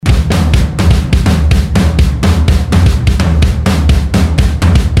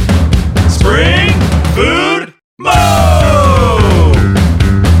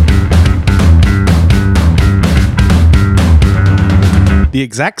The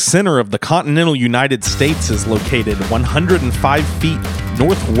exact center of the continental United States is located 105 feet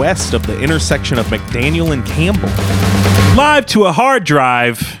northwest of the intersection of McDaniel and Campbell. Live to a hard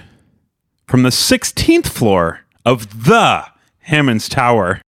drive from the 16th floor of the Hammond's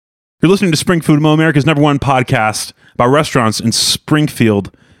Tower. You're listening to Spring Food, America's #1 podcast about restaurants in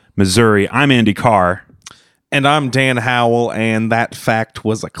Springfield, Missouri. I'm Andy Carr. And I'm Dan Howell, and that fact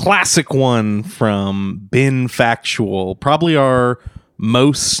was a classic one from Ben Factual. Probably our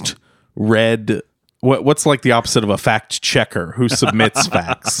most read... What's like the opposite of a fact checker who submits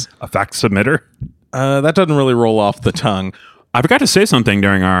facts? A fact submitter? That doesn't really roll off the tongue. I forgot to say something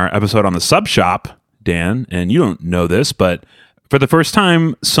during our episode on the sub shop, Dan, and you don't know this, but for the first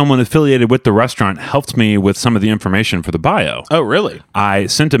time, someone affiliated with the restaurant helped me with some of the information for the bio. Oh, really? I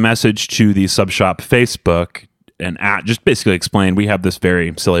sent a message to the sub shop Facebook and just basically explained we have this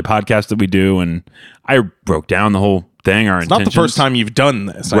very silly podcast that we do, and I broke down the whole thing. It's not the first time you've done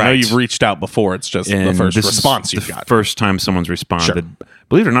this. Right. I know you've reached out before. It's just the first response you've got. First time someone's responded. Sure.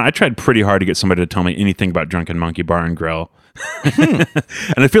 Believe it or not, I tried pretty hard to get somebody to tell me anything about Drunken Monkey Bar and Grill. And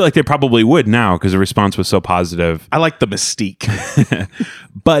I feel like they probably would now because the response was so positive. I like the mystique.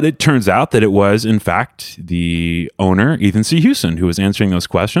 But it turns out that it was, in fact, the owner, Ethan C. Houston, who was answering those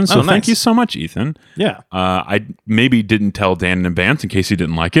questions. So Thank you so much, Ethan. Yeah. I maybe didn't tell Dan in advance in case he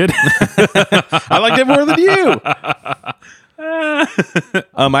didn't like it. I liked it more than you.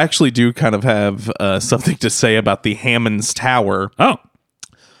 I actually do kind of have something to say about the Hammond's Tower. Oh.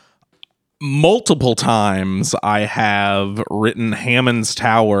 Multiple times I have written Hammond's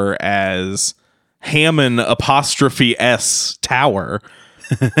Tower as Hammond *S Tower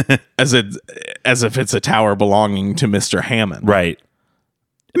as if it's a tower belonging to Mr. Hammond. Right.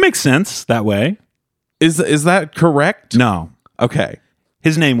 It makes sense that way. Is that correct? No. Okay.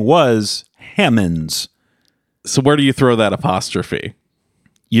 His name was Hammonds. So where do you throw that apostrophe?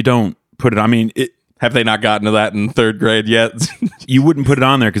 You don't put it, have they not gotten to that in third grade yet? You wouldn't put it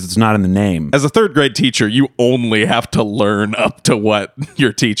on there because it's not in the name. As a third grade teacher, you only have to learn up to what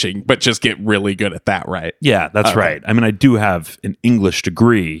you're teaching, but just get really good at that, right? Yeah, that's right. I mean, I do have an English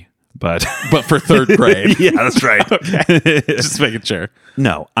degree, but for third grade. Yeah, that's right. Okay. Just making sure.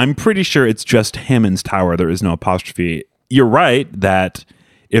 No, I'm pretty sure it's just Hammond's Tower. There is no apostrophe. You're right that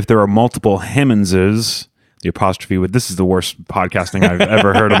if there are multiple Hammondses, the apostrophe with this is the worst podcasting I've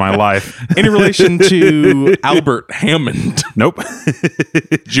ever heard in my life. Any relation to Albert Hammond? Nope.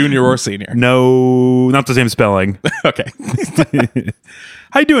 Junior or senior? No, not the same spelling. Okay.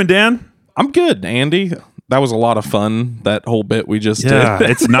 How you doing, Dan? I'm good, Andy. That was a lot of fun, that whole bit we just did.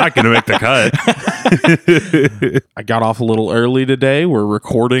 It's not going to make the cut. I got off a little early today. We're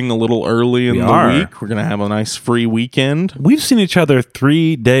recording a little early in the week. We're going to have a nice free weekend. We've seen each other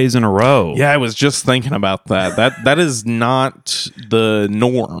 3 days in a row. Yeah, I was just thinking about that. That is not the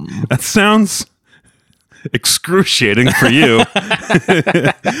norm. That sounds excruciating for you.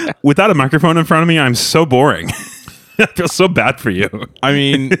 Without a microphone in front of me, I'm so boring. I feel so bad for you. I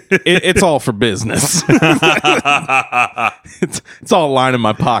mean, it's all for business. It's all lying in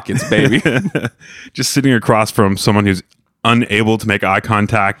my pockets, baby. Just sitting across from someone who's unable to make eye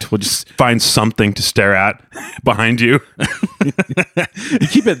contact will just find something to stare at behind you. You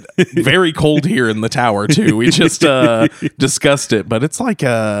keep it very cold here in the tower, too. We just discussed it, but it's like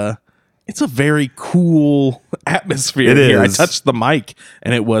it's a very cool atmosphere here. Is. I touched the mic,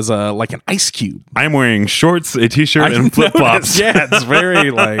 and it was like an ice cube. I'm wearing shorts, a t-shirt, and flip-flops. Yeah, it's very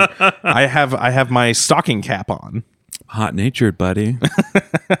like I have my stocking cap on. Hot-natured, buddy.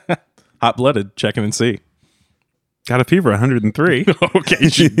 Hot-blooded. Check in and see. Got a fever, 103. Okay, you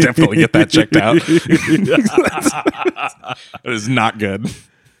should definitely get that checked out. That is not good.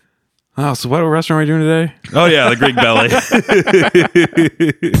 Oh, so what restaurant are we doing today? Oh, yeah, the Greek Belly.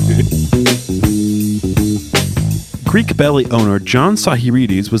 Greek Belly owner John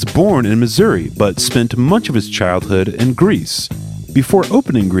Sahirides was born in Missouri, but spent much of his childhood in Greece. Before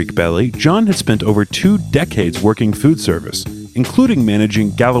opening Greek Belly, John had spent over 2 decades working food service, including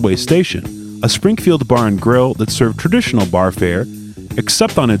managing Galloway Station, a Springfield bar and grill that served traditional bar fare,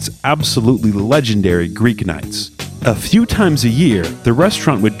 except on its absolutely legendary Greek nights. A few times a year, the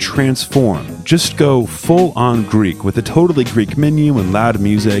restaurant would transform, just go full-on Greek with a totally Greek menu and loud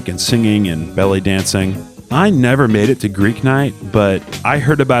music and singing and belly dancing. I never made it to Greek night, but I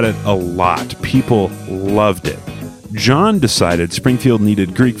heard about it a lot. People loved it. John decided Springfield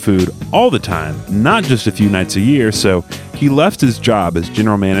needed Greek food all the time, not just a few nights a year, so he left his job as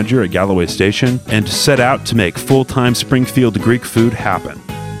general manager at Galloway Station and set out to make full-time Springfield Greek food happen.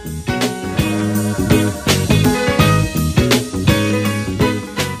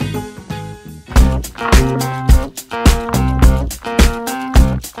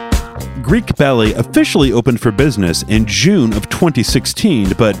 Greek Belly officially opened for business in June of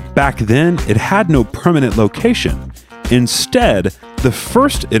 2016, but back then it had no permanent location. Instead, the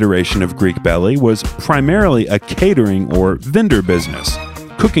first iteration of Greek Belly was primarily a catering or vendor business,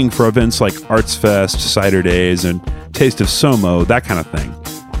 cooking for events like Arts Fest, Cider Days, and Taste of Somo, that kind of thing.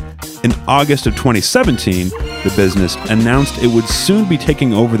 In August of 2017, the business announced it would soon be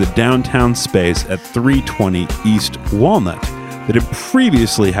taking over the downtown space at 320 East Walnut that had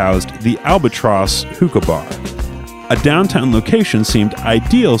previously housed the Albatross Hookah Bar. A downtown location seemed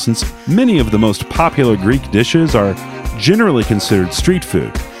ideal since many of the most popular Greek dishes are generally considered street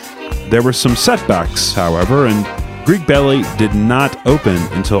food. There were some setbacks, however, and Greek Belly did not open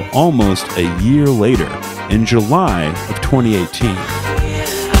until almost a year later, in July of 2018.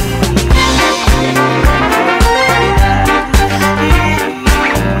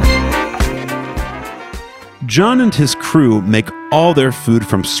 John and his crew make all their food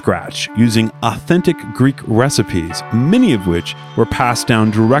from scratch using authentic Greek recipes, many of which were passed down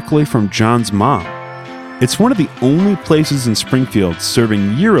directly from John's mom. It's one of the only places in Springfield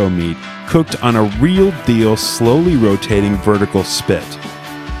serving gyro meat cooked on a real deal, slowly rotating vertical spit.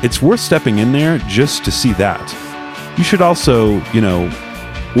 It's worth stepping in there just to see that. You should also,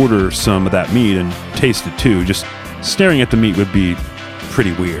 order some of that meat and taste it too. Just staring at the meat would be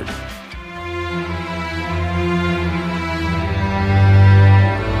pretty weird.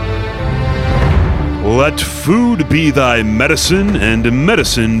 Let food be thy medicine, and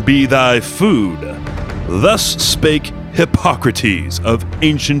medicine be thy food. Thus spake Hippocrates of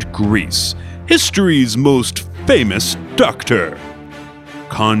ancient Greece, history's most famous doctor.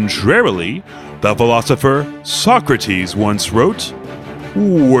 Contrarily, the philosopher Socrates once wrote,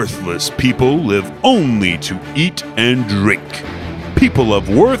 "Worthless people live only to eat and drink. People of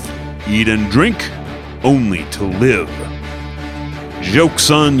worth eat and drink only to live."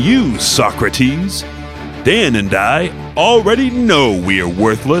 Joke's on you, Socrates. Dan and I already know we are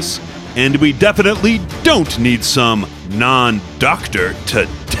worthless, and we definitely don't need some non-doctor to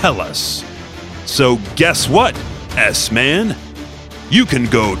tell us. So guess what, S-Man? You can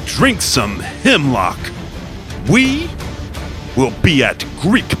go drink some hemlock. We will be at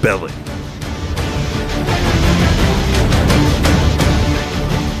Greek Belly.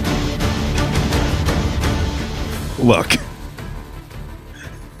 Look.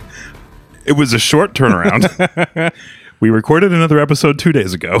 It was a short turnaround. We recorded another episode 2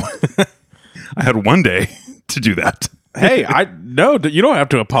 days ago. I had one day to do that. Hey, no, you don't have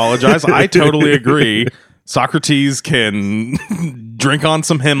to apologize. I totally agree. Socrates can drink on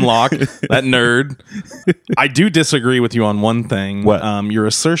some hemlock, that nerd. I do disagree with you on one thing. What? Your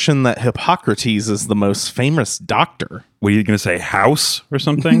assertion that Hippocrates is the most famous doctor. What are you going to say, House or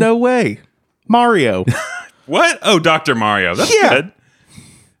something? No way. Mario. What? Oh, Dr. Mario. That's Yeah. good.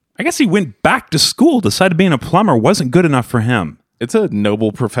 I guess he went back to school, decided being a plumber wasn't good enough for him. It's a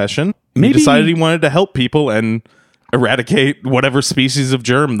noble profession. Maybe He decided he wanted to help people and eradicate whatever species of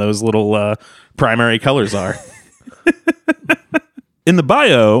germ those little primary colors are. In the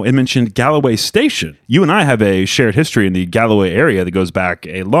bio, it mentioned Galloway Station. You and I have a shared history in the Galloway area that goes back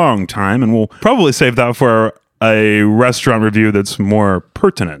a long time, and we'll probably save that for a restaurant review that's more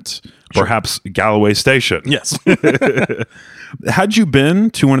pertinent. Sure. Perhaps Galloway Station. Yes. Had you been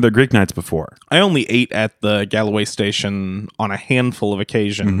to one of their Greek nights before? I only ate at the Galloway Station on a handful of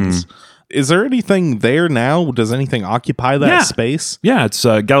occasions. Mm-hmm. Is there anything there now? Does anything occupy that space? Yeah, it's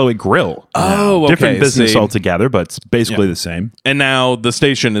Galloway Grill. Oh, okay. Different business altogether, but it's basically the same. And now the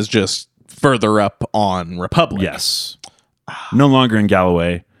station is just further up on Republic. Yes. No longer in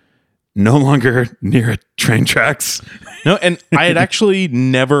Galloway. No longer near train tracks. No, and I had actually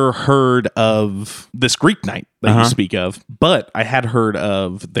never heard of this Greek night that you speak of, but I had heard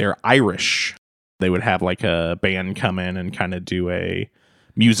of their Irish. They would have like a band come in and kind of do a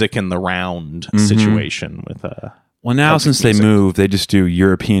music in the round situation with a... Well, now since they moved, they just do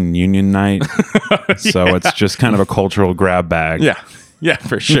European Union night. So it's just kind of a cultural grab bag. Yeah,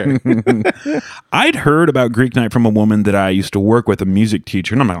 for sure. I'd heard about Greek night from a woman that I used to work with, a music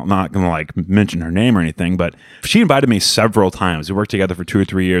teacher. And I'm not going to like mention her name or anything, but she invited me several times. We worked together for 2 or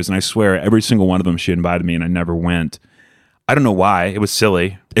 3 years, and I swear every single one of them she invited me, and I never went. I don't know why. It was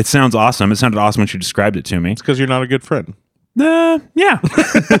silly. It sounds awesome. It sounded awesome when she described it to me. It's because you're not a good friend. Yeah.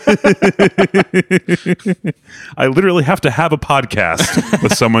 I literally have to have a podcast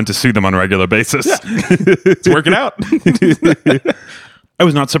with someone to see them on a regular basis. Yeah. It's working out. I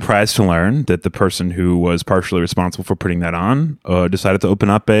was not surprised to learn that the person who was partially responsible for putting that on decided to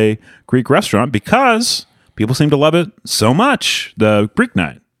open up a Greek restaurant because people seem to love it so much, the Greek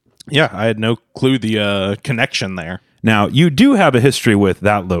night. Yeah, I had no clue the connection there. Now, you do have a history with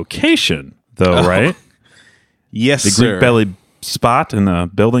that location, though, right? Yes, The sir. Greek Belly spot in the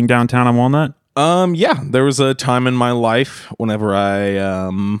building downtown on Walnut? Yeah, there was a time in my life whenever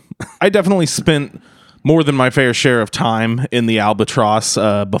I definitely spent more than my fair share of time in the Albatross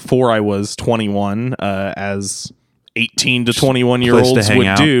before I was 21, as 18 to 21 year place to olds hang would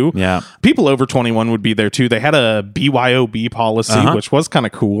out. do. Yeah. People over 21 would be there too. They had a BYOB policy, which was kind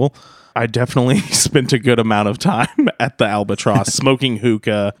of cool. I definitely spent a good amount of time at the Albatross smoking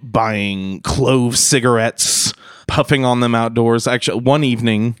hookah, buying clove cigarettes, puffing on them outdoors. Actually, one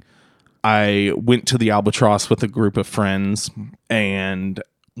evening I went to the Albatross with a group of friends, and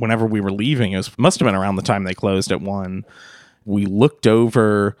whenever we were leaving, must have been around the time they closed at 1, we looked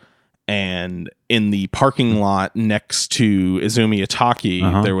over, and in the parking lot next to Izumi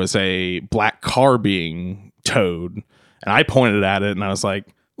Itaki, there was a black car being towed. And I pointed at it and I was like,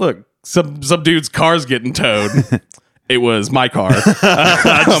 look, some dude's car's getting towed. It was my car.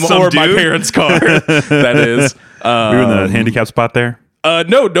 Or my parents' car, that is. We were in the handicap spot there?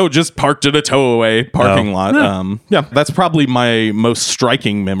 No, just parked at a towaway parking lot. Yeah, that's probably my most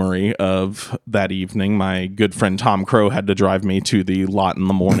striking memory of that evening. My good friend Tom Crow had to drive me to the lot in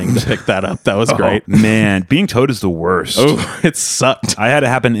the morning to pick that up. That was great. Man, being towed is the worst. Oh, it sucked. I had it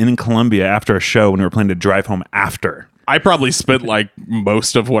happen in Columbia after a show when we were planning to drive home after. I probably spent like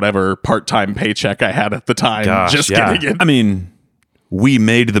most of whatever part-time paycheck I had at the time getting it. I mean, we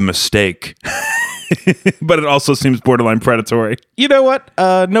made the mistake. But it also seems borderline predatory. You know what?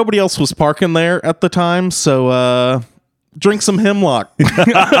 Nobody else was parking there at the time, so drink some hemlock.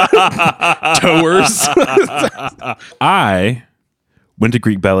 Towers. I went to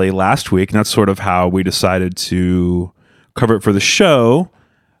Greek Belly last week, and that's sort of how we decided to cover it for the show.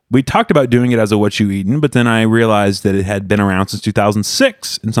 We talked about doing it as a What You Eatin', but then I realized that it had been around since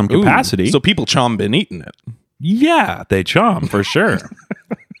 2006 in some capacity. So people chom been eating it. Yeah, they chom for sure.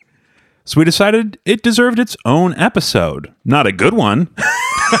 So we decided it deserved its own episode. Not a good one.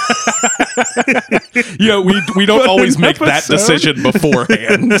 We don't always make that episode. decision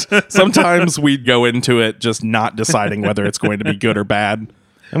beforehand. Sometimes we'd go into it just not deciding whether it's going to be good or bad,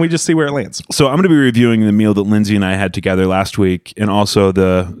 and we just see where it lands. So I'm going to be reviewing the meal that Lindsay and I had together last week, and also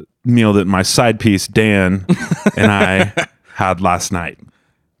the meal that my side piece, Dan, and I had last night.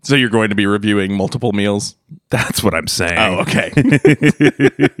 So you're going to be reviewing multiple meals? That's what I'm saying. Oh, okay.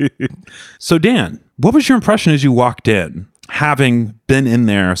 So, Dan, what was your impression as you walked in, having been in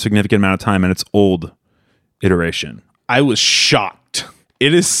there a significant amount of time in its old iteration? I was shocked.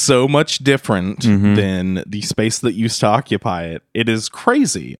 It is so much different than the space that used to occupy it. It is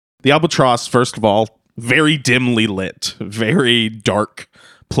crazy. The Albatross, first of all, very dimly lit, very dark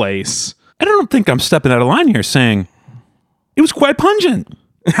place. I don't think I'm stepping out of line here saying it was quite pungent.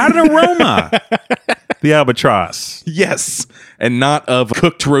 Had an aroma. The Albatross. Yes, and not of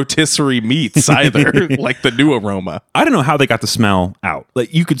cooked rotisserie meats either, like the new aroma. I don't know how they got the smell out.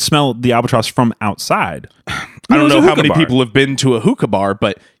 Like, you could smell the Albatross from outside. I don't know how many people have been to a hookah bar,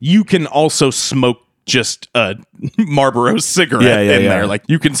 but you can also smoke just a Marlboro cigarette in there. Like,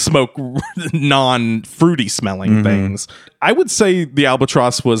 you can smoke non-fruity smelling things. I would say the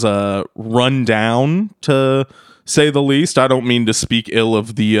Albatross was a rundown, to say the least. I don't mean to speak ill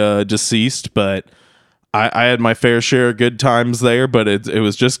of the deceased, but I had my fair share of good times there, but it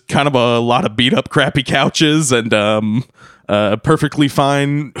was just kind of a lot of beat up crappy couches and perfectly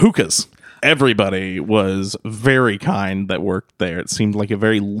fine hookahs. Everybody was very kind that worked there. It seemed like a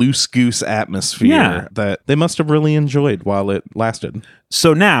very loose goose atmosphere that they must have really enjoyed while it lasted.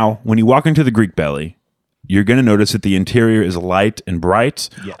 So now, when you walk into the Greek Belly, you're going to notice that the interior is light and bright.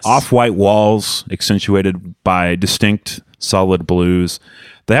 Yes. Off-white walls accentuated by distinct solid blues.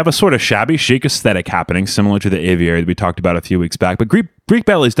 They have a sort of shabby chic aesthetic happening, similar to the aviary that we talked about a few weeks back. But Greek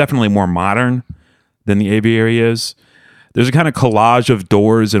Belly is definitely more modern than the aviary is. There's a kind of collage of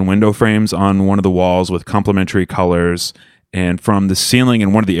doors and window frames on one of the walls with complementary colors. And from the ceiling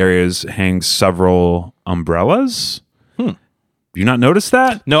in one of the areas hangs several umbrellas. Do you not notice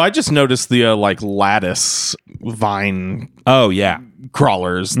that? No, I just noticed the like lattice vine Oh, yeah.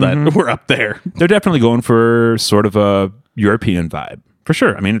 crawlers that were up there. They're definitely going for sort of a European vibe. For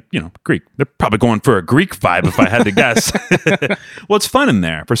sure. I mean, Greek. They're probably going for a Greek vibe if I had to guess. Well, it's fun in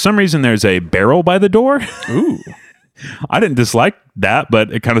there. For some reason, there's a barrel by the door. Ooh. I didn't dislike that,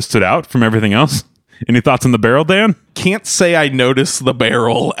 but it kind of stood out from everything else. Any thoughts on the barrel, Dan? Can't say I noticed the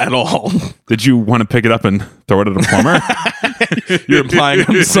barrel at all. Did you want to pick it up and throw it at a plumber? You're implying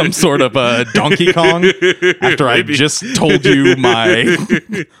I'm some sort of a Donkey Kong after I just told you my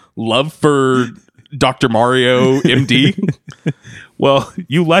love for Dr. Mario MD. Well,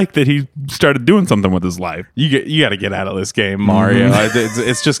 you like that he started doing something with his life. You got to get out of this game, Mario.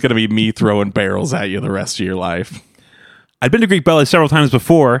 It's just going to be me throwing barrels at you the rest of your life. I'd been to Greek Belly several times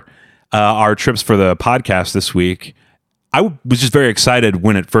before our trips for the podcast this week. I was just very excited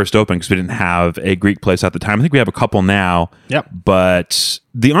when it first opened because we didn't have a Greek place at the time. I think we have a couple now. Yep. But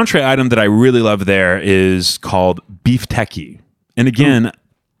the entree item that I really love there is called beefteki. And again,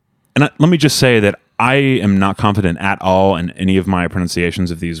 let me just say that I am not confident at all in any of my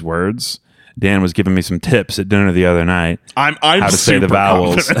pronunciations of these words. Dan was giving me some tips at dinner the other night. I'm how to say the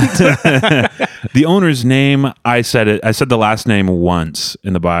vowels. The owner's name, I said the last name once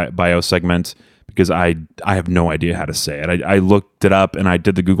in the bio segment because I have no idea how to say it. I looked it up and I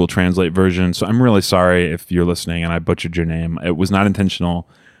did the Google Translate version. So I'm really sorry if you're listening and I butchered your name. It was not intentional.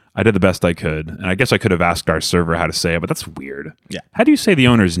 I did the best I could. And I guess I could have asked our server how to say it, but that's weird. Yeah. How do you say the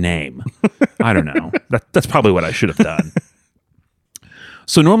owner's name? I don't know. That's probably what I should have done.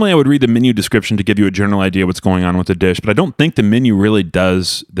 So normally I would read the menu description to give you a general idea what's going on with the dish, but I don't think the menu really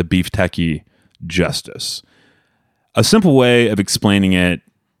does the beefteki justice. A simple way of explaining it,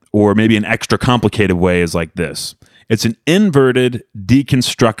 or maybe an extra complicated way, is like this. It's an inverted,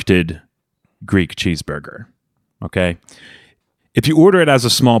 deconstructed Greek cheeseburger. Okay? If you order it as a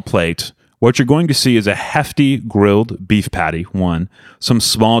small plate, what you're going to see is a hefty grilled beef patty, one, some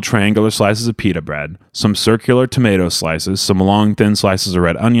small triangular slices of pita bread, some circular tomato slices, some long thin slices of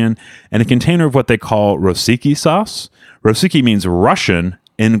red onion, and a container of what they call rosiki sauce. Rosiki means Russian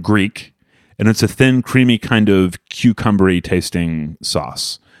in Greek, and it's a thin, creamy kind of cucumbery tasting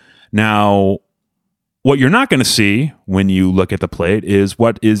sauce. Now, what you're not going to see when you look at the plate is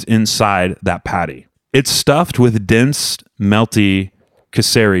what is inside that patty. It's stuffed with dense, melty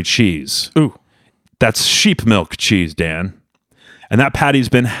Kayseri cheese. Ooh. That's sheep milk cheese, Dan. And that patty's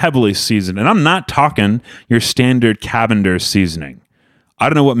been heavily seasoned. And I'm not talking your standard Cavender seasoning. I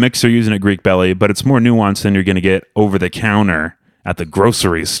don't know what mix they're using at Greek Belly, but it's more nuanced than you're going to get over the counter at the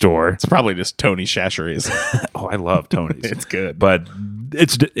grocery store. It's probably just Tony Chachere's. Oh, I love Tony's. It's good. But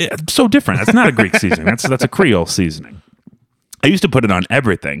it's so different. That's not a Greek seasoning. That's a Creole seasoning. I used to put it on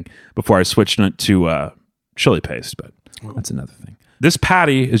everything before I switched it to chili paste, but that's another thing. This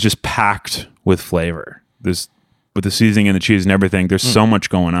patty is just packed with flavor. With the seasoning and the cheese and everything, there's so much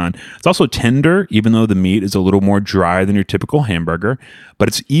going on. It's also tender, even though the meat is a little more dry than your typical hamburger, but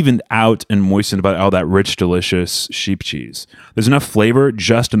it's evened out and moistened by all that rich, delicious sheep cheese. There's enough flavor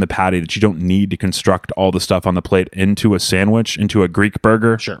just in the patty that you don't need to construct all the stuff on the plate into a sandwich, into a Greek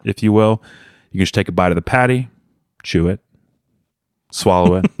burger, Sure. if you will. You can just take a bite of the patty, chew it,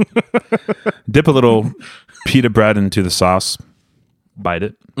 swallow it, dip a little pita bread into the sauce, bite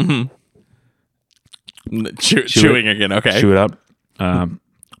it. Mm-hmm. Chewing it again. Okay. Chew it up.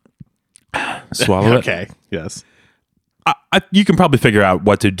 Swallow it. Okay. Yes. You can probably figure out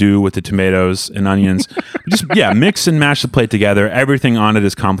what to do with the tomatoes and onions. Just mix and mash the plate together. Everything on it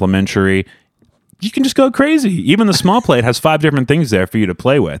is complimentary. You can just go crazy. Even the small plate has 5 different things there for you to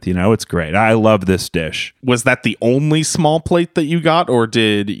play with. You know, it's great. I love this dish. Was that the only small plate that you got, or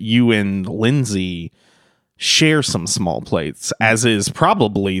did you and Lindsay share some small plates, as is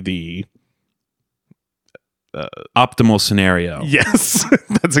probably the optimal scenario? Yes,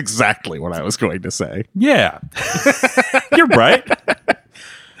 that's exactly what I was going to say. Yeah. You're right.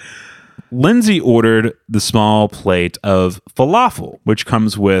 Lindsay ordered the small plate of falafel, which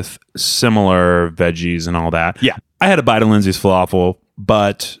comes with similar veggies and all that. Yeah. I had a bite of Lindsay's falafel,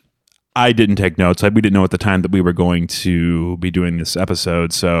 but I didn't take notes. We didn't know at the time that we were going to be doing this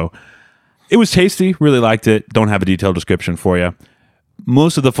episode. So it was tasty. Really liked it. Don't have a detailed description for you.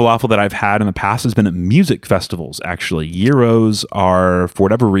 Most of the falafel that I've had in the past has been at music festivals, actually. Gyros are, for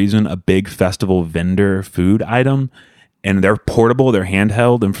whatever reason, a big festival vendor food item. And they're portable, they're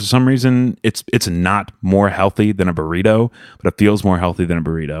handheld, and for some reason, it's not more healthy than a burrito, but it feels more healthy than a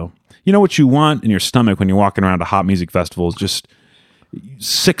burrito. You know what you want in your stomach when you're walking around to hot music festivals? Just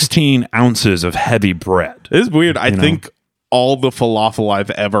 16 ounces of heavy bread. It's weird. I think all the falafel I've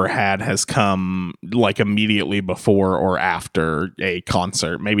ever had has come like immediately before or after a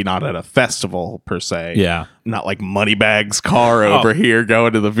concert. Maybe not at a festival per se. Yeah. Not like Moneybags car over here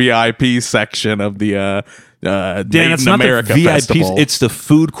going to the VIP section of the Dan, it's not America the VIP, festival. it's the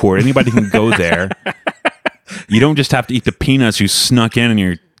food court. Anybody can go there. You don't just have to eat the peanuts you snuck in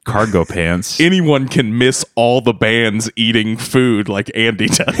your cargo pants. Anyone can miss all the bands eating food like Andy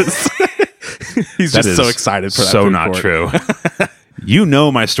does. He's That just is so excited for that. So food not court. true. You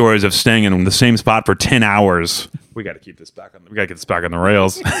know my stories of staying in the same spot for 10 hours. We got to keep this back on. We got to get this back on the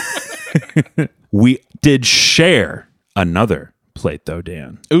rails. We did share another plate, though,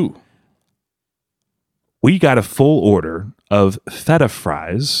 Dan. Ooh. We got a full order of feta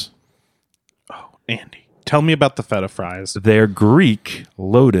fries. Andy, tell me about the feta fries. They're Greek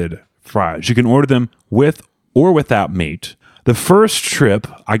loaded fries. You can order them with or without meat. The first trip,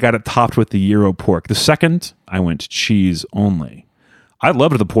 I got it topped with the gyro pork. The second, I went cheese only. I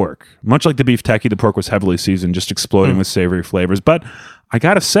loved the pork. Much like the beef techie, the pork was heavily seasoned, just exploding with savory flavors. But I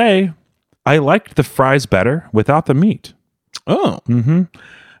gotta say, I liked the fries better without the meat. Oh.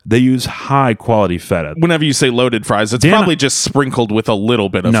 They use high quality feta. Whenever you say loaded fries, it's probably just sprinkled with a little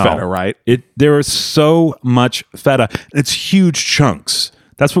bit of feta, right? There is so much feta. It's huge chunks.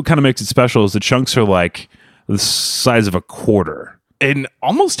 That's what kind of makes it special is the chunks are like the size of a quarter. And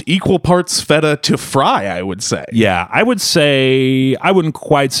almost equal parts feta to fry, I would say. Yeah, I wouldn't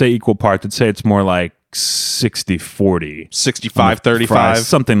quite say equal parts. I'd say it's more like 60-40. 65-35.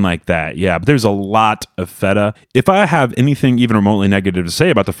 Something like that. Yeah, but there's a lot of feta. If I have anything even remotely negative to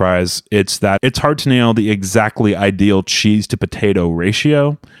say about the fries, it's that it's hard to nail the exactly ideal cheese to potato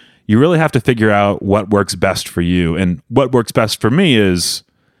ratio. You really have to figure out what works best for you. And what works best for me is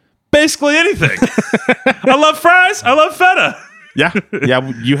basically anything. I love fries. I love feta. Yeah.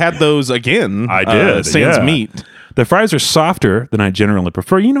 You had those again. I did. Sans meat. The fries are softer than I generally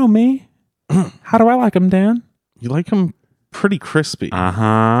prefer. You know me. How do I like them, Dan? You like them pretty crispy.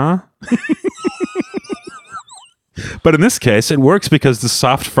 Uh-huh. But in this case, it works because the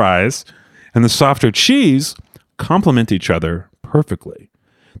soft fries and the softer cheese complement each other perfectly.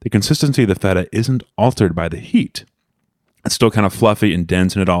 The consistency of the feta isn't altered by the heat. It's still kind of fluffy and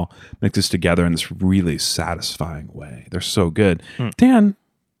dense, and it all mixes together in this really satisfying way. They're so good. Dan,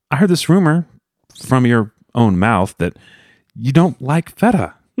 I heard this rumor from your own mouth that you don't like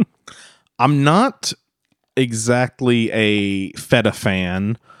feta. I'm not exactly a feta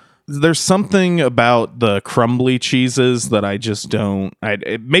fan. There's something about the crumbly cheeses that I just don't.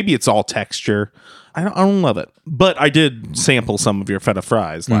 Maybe it's all texture. I don't love it. But I did sample some of your feta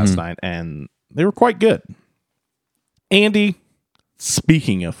fries last night, and they were quite good. Andy,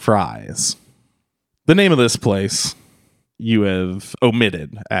 speaking of fries, the name of this place you have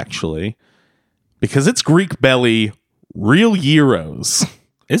omitted, actually, because it's Greek Belly Real Gyros.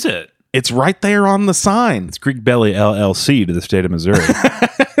 Is it? It's right there on the sign. It's Greek Belly LLC to the state of Missouri.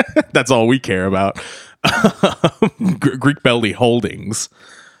 That's all we care about. Greek Belly Holdings.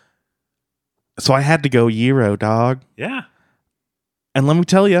 So I had to go gyro, dog. Yeah. And let me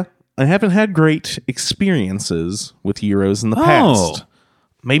tell you, I haven't had great experiences with gyros in the past.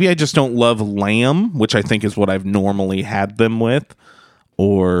 Maybe I just don't love lamb, which I think is what I've normally had them with.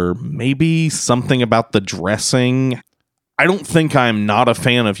 Or maybe something about the dressing. I don't think I'm not a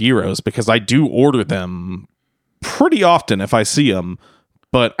fan of gyros because I do order them pretty often if I see them.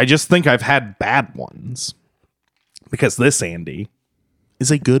 But I just think I've had bad ones. Because this, Andy, is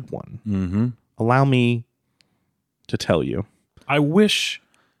a good one. Mm-hmm. Allow me to tell you. I wish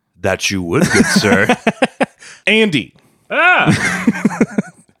that you would, good sir. Andy.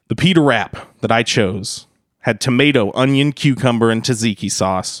 The pita wrap that I chose had tomato, onion, cucumber, and tzatziki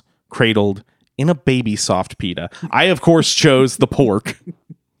sauce cradled in a baby soft pita. I, of course, chose the pork.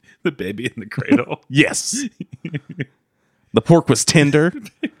 The baby in the cradle. Yes. The pork was tender.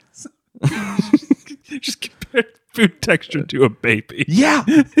 Just compare food texture to a baby. Yeah.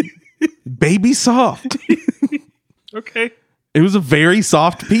 Baby soft. Okay. It was a very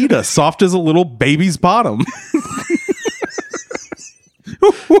soft pita, soft as a little baby's bottom.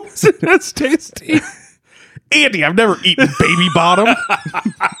 That's tasty. Andy, I've never eaten baby bottom.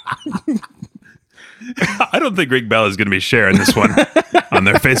 I don't think Greek Bell is going to be sharing this one on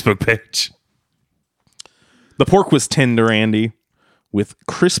their Facebook page. The pork was tender, Andy, with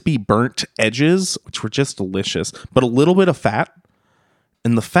crispy burnt edges, which were just delicious, but a little bit of fat.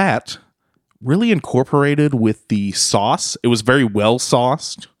 And the fat really incorporated with the sauce. It was very well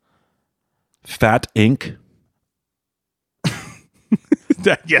sauced. Fat ink.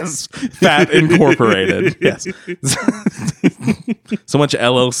 Yes, fat incorporated. Yes. So much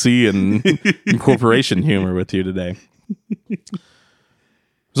LLC and incorporation humor with you today. It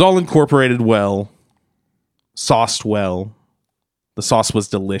was all incorporated well, sauced well. The sauce was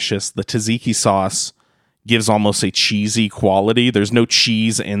delicious. The tzatziki sauce gives almost a cheesy quality. There's no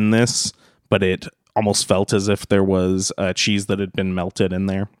cheese in this, but it almost felt as if there was cheese that had been melted in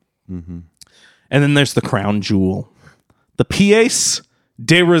there. Mm-hmm. And then there's the crown jewel, the pièce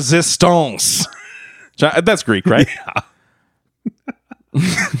de résistance. That's Greek, right? Yeah.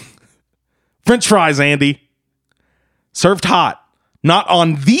 French fries, Andy. Served hot. Not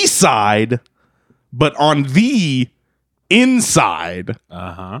on the side, but on the inside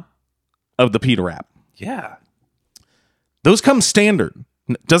of the pita wrap. Yeah. Those come standard.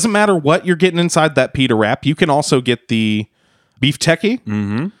 Doesn't matter what you're getting inside that pita wrap. You can also get the beef techie.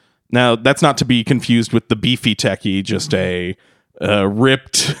 Mm-hmm. Now, that's not to be confused with the beefy techie, just a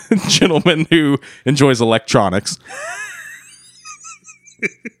ripped gentleman who enjoys electronics.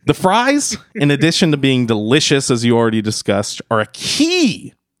 The fries, in addition to being delicious, as you already discussed, are a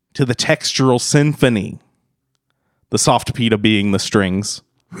key to the textural symphony. The soft pita being the strings,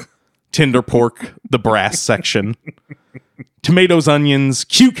 tender pork, the brass section, tomatoes, onions,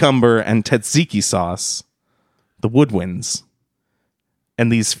 cucumber, and tzatziki sauce, the woodwinds.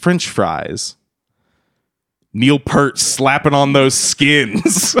 And these French fries, Neil Peart slapping on those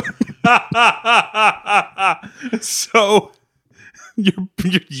skins. So your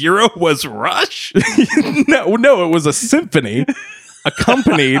gyro was Rush? No, it was a symphony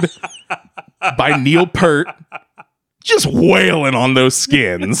accompanied by Neil Peart just wailing on those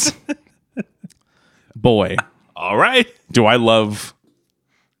skins. Boy, All right. do I love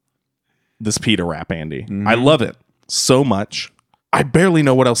this pita wrap, Andy. I love it so much. I barely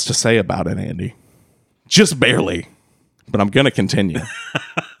know what else to say about it, Andy. Just barely. But I'm going to continue.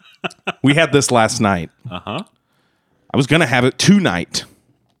 We had this last night. Uh-huh. I was going to have it tonight.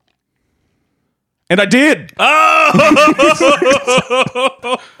 And I did.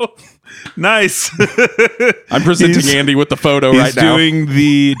 Nice. I'm presenting Andy with the photo right now. He's doing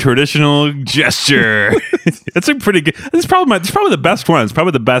the traditional gesture. It's a pretty good. It's probably the best one. It's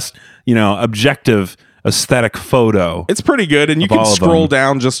probably the best, objective aesthetic photo. It's pretty good. And you Of all can of scroll them.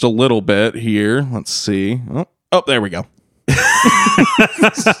 down just a little bit here. Let's see. Oh, there we go.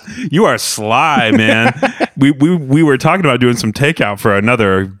 You are sly, man. we were talking about doing some takeout for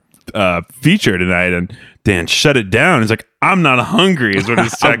another feature tonight, and Dan shut it down. He's like, "I'm not hungry," is what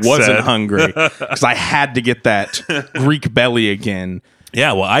his I text wasn't said. hungry because I had to get that Greek belly again.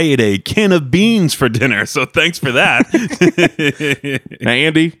 Yeah, well, I ate a can of beans for dinner, so thanks for that. Now,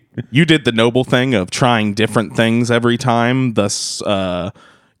 Andy, you did the noble thing of trying different things every time, thus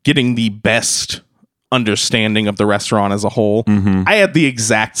getting the best understanding of the restaurant as a whole. I had the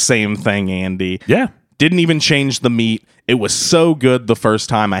exact same thing, Andy. Yeah. Didn't even change the meat. It was so good the first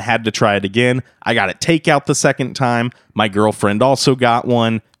time. I had to try it again. I got it takeout the second time. My girlfriend also got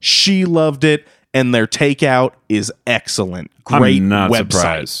one. She loved it. And their takeout is excellent. Great I'm not website.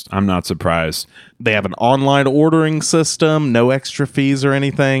 surprised. I'm not surprised. They have an online ordering system, no extra fees or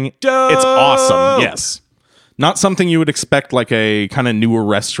anything. It's awesome. Yes. Not something you would expect like a kind of newer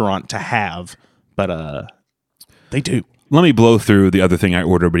restaurant to have, but they do. Let me blow through the other thing I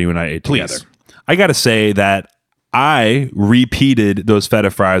ordered when you and I ate Please. together. I got to say that I repeated those feta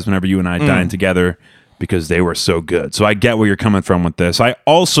fries whenever you and I dined together because they were so good. So I get where you're coming from with this. I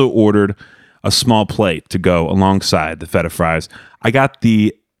also ordered a small plate to go alongside the feta fries. I got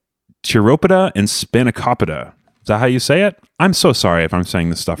the Chiropita and Spanakopita. Is that how you say it? I'm so sorry if I'm saying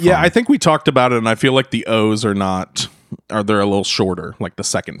this stuff Yeah, wrong. I think we talked about it, and I feel like the O's they're a little shorter, like the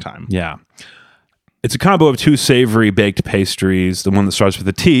second time. Yeah. It's a combo of two savory baked pastries. The one that starts with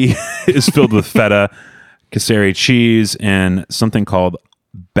a T is filled with feta, casseri cheese, and something called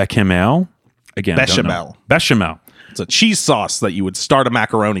bechamel. Again, don't know. Bechamel. Bechamel. It's a cheese sauce that you would start a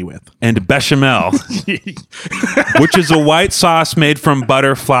macaroni with. And bechamel, which is a white sauce made from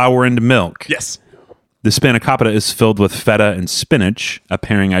butter, flour, and milk. Yes. The spanakopita is filled with feta and spinach, a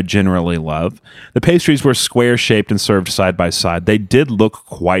pairing I generally love. The pastries were square-shaped and served side by side. They did look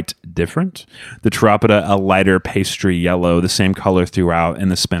quite different. The chiropita, a lighter pastry yellow, the same color throughout, and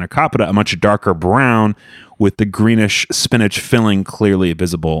the spanakopita, a much darker brown, with the greenish spinach filling clearly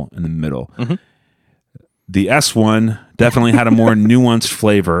visible in the middle. The S1 definitely had a more nuanced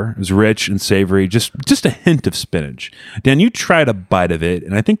flavor. It was rich and savory, just a hint of spinach. Dan, you tried a bite of it,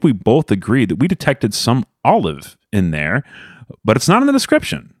 and I think we both agreed that we detected some olive in there, but it's not in the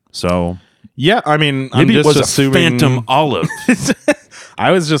description. So Yeah, I mean, maybe I'm it just was assuming, a phantom olive.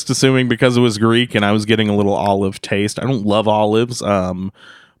 I was just assuming because it was Greek and I was getting a little olive taste. I don't love olives,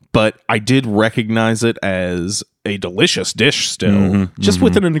 but I did recognize it as a delicious dish still, just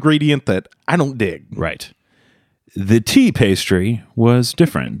with an ingredient that I don't dig. Right. The tea pastry was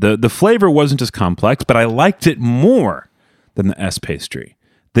different. The flavor wasn't as complex, but I liked it more than the S pastry.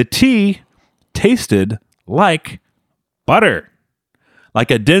 The tea tasted like butter,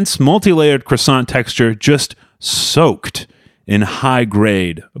 like a dense, multi-layered croissant texture, just soaked in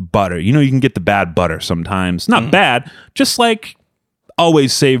high-grade butter. You know, you can get the bad butter sometimes. Not bad, just like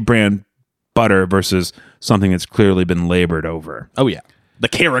Always Save brand butter versus something that's clearly been labored over. Oh, yeah. The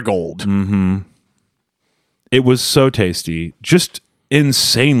Kerrygold. It was so tasty, just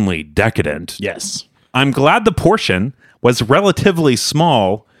insanely decadent. Yes. I'm glad the portion was relatively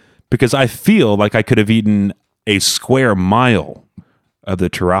small because I feel like I could have eaten a square mile of the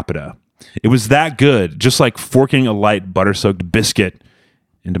Tarapida. It was that good, just like forking a light butter-soaked biscuit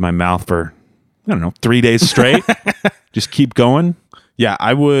into my mouth for, 3 days straight. Just keep going. Yeah,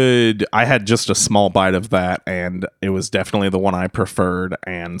 I had just a small bite of that, and it was definitely the one I preferred,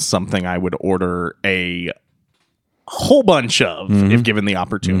 and something I would order a whole bunch of if given the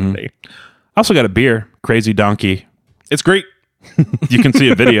opportunity. I also got a beer, Crazy Donkey. It's great. You can see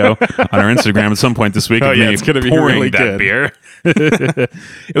a video on our Instagram at some point this week of me it's gonna be pouring really that good. beer.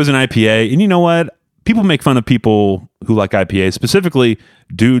 It was an IPA, and you know what? People make fun of people who like IPAs, specifically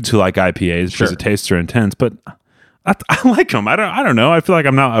dudes who like IPAs because the tastes are intense. But I like them. I don't know. I feel like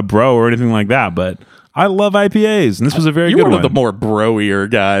I'm not a bro or anything like that, but I love IPAs, and this was a very You're good one one. of the more bro-ier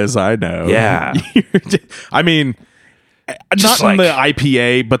guys I know. Yeah. I mean, Just not in like- the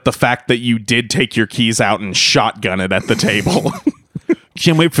IPA, but the fact that you did take your keys out and shotgun it at the table.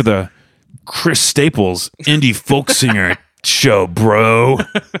 Can't wait for the Chris Staples indie folk singer show, bro.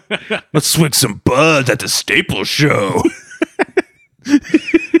 Let's swig some buds at the Staples show.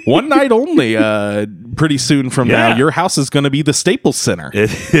 One night only. Pretty soon from Yeah. now, your house is going to be the Staples Center.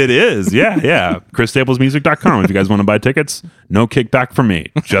 It is. Yeah. ChrisStaplesmusic.com. If you guys want to buy tickets, no kickback from me.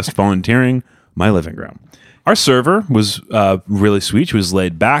 Just volunteering my living room. Our server was really sweet. She was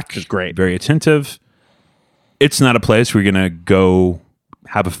laid back. She's great. Very attentive. It's not a place where you're going to go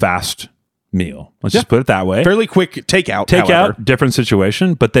have a fast meal. Let's just put it that way. Fairly quick takeout. however. Takeout, different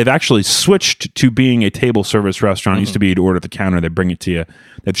situation, but they've actually switched to being a table service restaurant. It used to be you'd order at the counter, they bring it to you.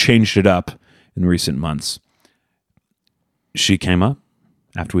 They've changed it up in recent months. She came up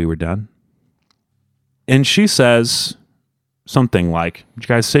after we were done, and she says something like, "Did you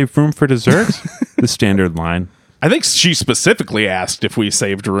guys save room for dessert?" The standard line. I think she specifically asked if we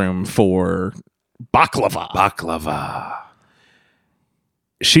saved room for baklava. Baklava.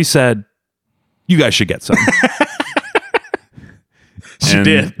 She said, "You guys should get some." She And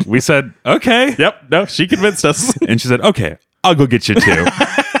did. We said, "Okay." Yep. No, she convinced us. And she said, "Okay, I'll go get you two."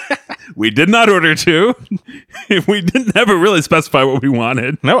 We did not order two. We didn't ever really specify what we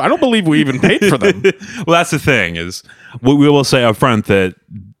wanted. No, I don't believe we even paid for them. Well, that's the thing is we will say up front that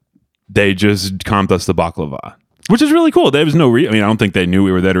they just comped us the baklava, which is really cool. There was no I don't think they knew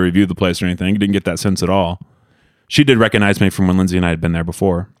we were there to review the place or anything. Didn't get that sense at all. She did recognize me from when Lindsay and I had been there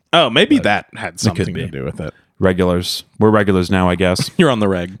before. Oh, maybe that had something be. to do with it. Regulars. We're regulars now, I guess. You're on the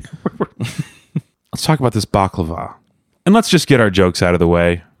reg. Let's talk about this baklava. And let's just get our jokes out of the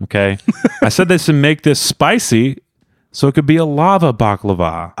way, okay? I said they should make this spicy so it could be a lava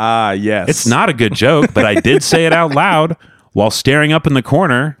baklava. Ah, yes. It's not a good joke, but I did say it out loud while staring up in the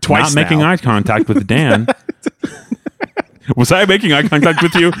corner, Twice not making now. eye contact with Dan. Was I making eye contact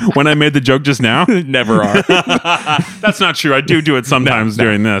with you when I made the joke just now? Never are. That's not true. I do it sometimes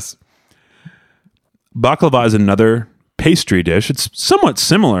during this. Baklava is another pastry dish. It's somewhat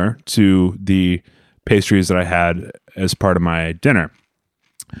similar to the pastries that I had as part of my dinner,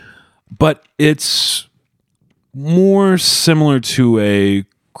 but it's more similar to a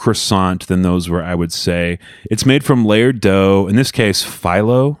croissant than those were, I would say. It's made from layered dough, in this case,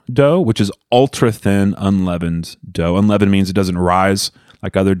 phyllo dough, which is ultra thin, unleavened dough. Unleavened means it doesn't rise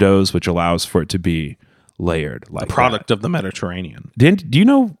like other doughs, which allows for it to be layered like Product of the Mediterranean. Dan, do you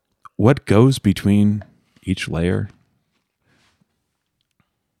know what goes between each layer?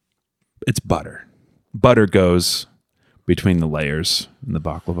 It's butter. Butter goes between the layers in the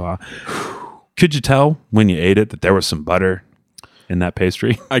baklava. Could you tell when you ate it that there was some butter in that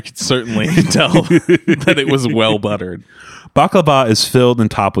pastry? I could certainly tell that it was well buttered. Baklava is filled and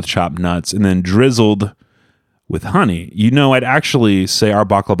topped with chopped nuts and then drizzled with honey. You know, I'd actually say our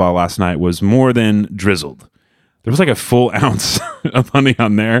baklava last night was more than drizzled. There was like a full ounce of honey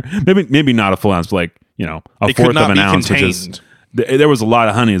on there. Maybe not a full ounce, but like, a It could fourth not of an be ounce, which is contained. there was a lot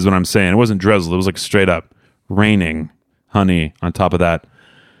of honey is what I'm saying. It wasn't drizzled. It was like straight up raining honey on top of that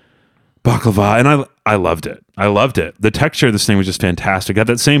baklava. And I loved it. I loved it. The texture of this thing was just fantastic. Got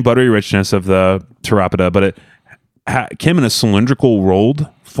that same buttery richness of the Tarapida, but it came in a cylindrical rolled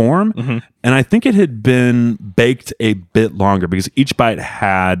form. Mm-hmm. And I think it had been baked a bit longer because each bite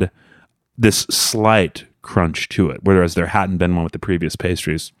had this slight crunch to it, whereas there hadn't been one with the previous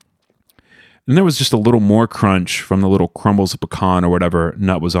pastries. And there was just a little more crunch from the little crumbles of pecan or whatever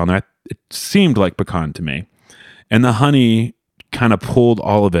nut was on there. It seemed like pecan to me. And the honey kind of pulled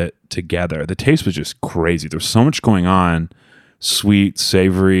all of it together. The taste was just crazy. There was so much going on. Sweet,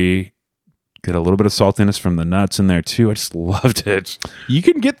 savory, get a little bit of saltiness from the nuts in there too. I just loved it. You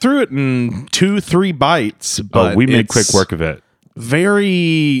can get through it in 2-3 bites, but We made it's quick work of it.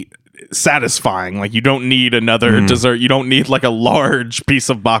 very satisfying. Like, you don't need another dessert. You don't need like a large piece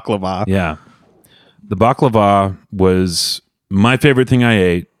of baklava. Yeah. The baklava was My favorite thing I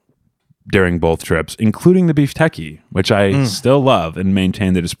ate during both trips, including the beef tekkie, which I still love and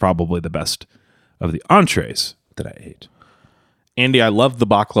maintain that is probably the best of the entrees that I ate. Andy, I love the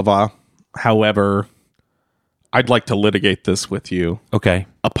baklava. However, I'd like to litigate this with you. Okay.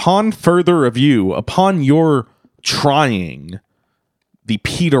 Upon further review, upon your trying the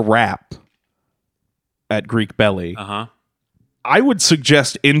pita wrap at Greek Belly, I would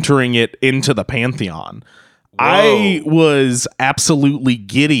suggest entering it into the Pantheon. I was absolutely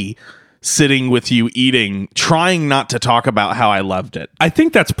giddy sitting with you eating, trying not to talk about how I loved it. I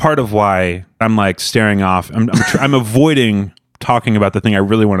think that's part of why I'm like staring off. I'm avoiding talking about the thing I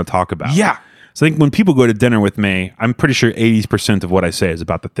really want to talk about. Yeah. So I think when people go to dinner with me, I'm pretty sure 80% of what I say is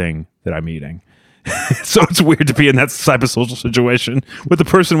about the thing that I'm eating. So it's weird to be in that type of social situation with the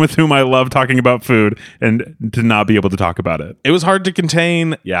person with whom I love talking about food and to not be able to talk about it. It was hard to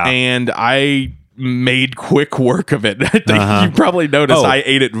contain. Yeah. And I made quick work of it. I think you probably noticed I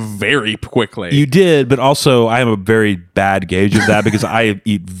ate it very quickly. You did, but also I have a very bad gauge of that because I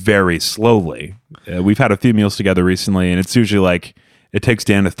eat very slowly. We've had a few meals together recently, and it's usually like it takes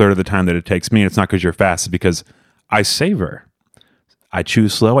Dan a third of the time that it takes me. And it's not because you're fast, it's because I savor. I chew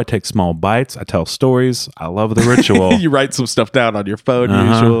slow. I take small bites. I tell stories. I love the ritual. You write some stuff down on your phone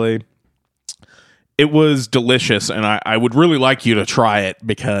usually. It was delicious, and I would really like you to try it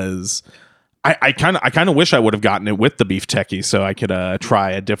because I kind of wish I would have gotten it with the beef tekkie so I could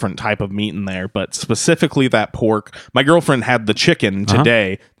try a different type of meat in there, but specifically that pork. My girlfriend had the chicken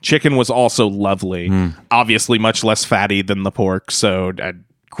today. Chicken was also lovely. Obviously much less fatty than the pork, so a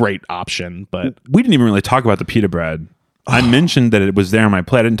great option. But we didn't even really talk about the pita bread. I mentioned that it was there on my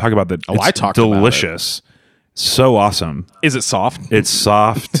plate. I didn't talk about that. I talked delicious. About it. So awesome. Is it soft? It's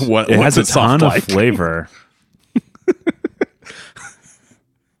soft. It has a ton like? of flavor.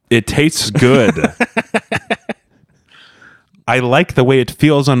 It tastes good. I like the way it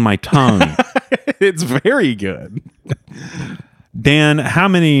feels on my tongue. It's very good. Dan, how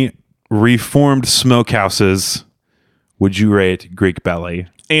many reformed smokehouses would you rate Greek Belly?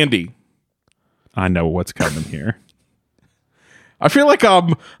 Andy. I know what's coming here. I feel like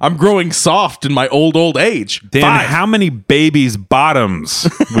I'm growing soft in my old age. Dan, 5. how many babies' bottoms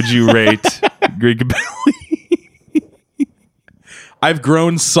would you rate Greek Belly? I've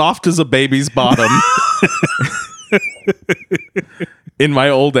grown soft as a baby's bottom in my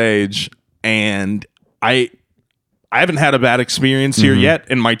old age, and I haven't had a bad experience here yet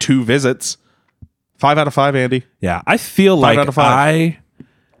in my 2 visits. 5 out of 5, Andy. Yeah, I feel 5 like out of 5.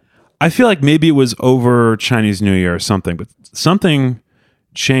 I feel like maybe it was over Chinese New Year or something, but something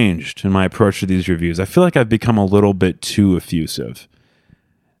changed in my approach to these reviews. I feel like I've become a little bit too effusive.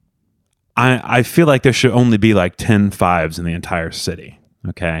 I feel like there should only be like 10 5s in the entire city,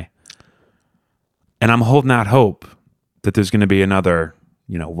 okay? And I'm holding out hope that there's going to be another,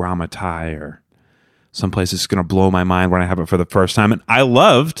 Ramatai or someplace that's going to blow my mind when I have it for the first time. And I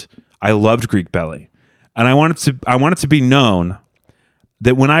loved Greek Belly. And I want it to be known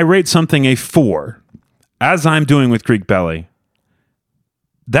that when I rate something a 4, as I'm doing with Greek Belly,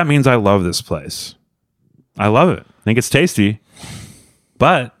 that means I love this place. I love it. I think it's tasty,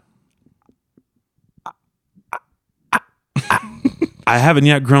 but I haven't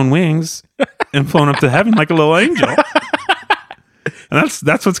yet grown wings and flown up to heaven like a little angel. And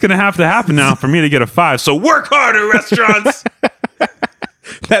that's what's going to happen now for me to get a 5. So work harder, restaurants.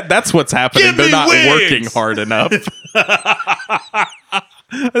 That's what's happening. They're not working hard enough.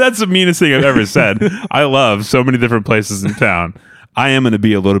 That's the meanest thing I've ever said. I love so many different places in town. I am going to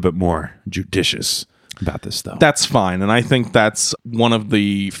be a little bit more judicious about this, though. That's fine. And I think that's one of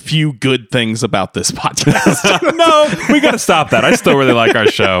the few good things about this podcast. No, we got to stop that. I still really like our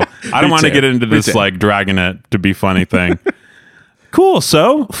show. I don't want to get into this like dragging it to be funny thing. Cool.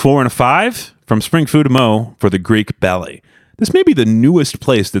 So 4 and a 5 from Spring Food Mo for the Greek Belly. This may be the newest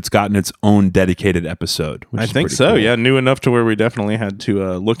place that's gotten its own dedicated episode. I think so. Cool. Yeah, new enough to where we definitely had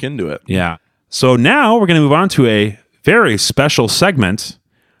to look into it. Yeah. So now we're going to move on to a very special segment.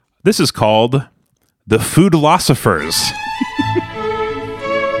 This is called The Foodlosophers.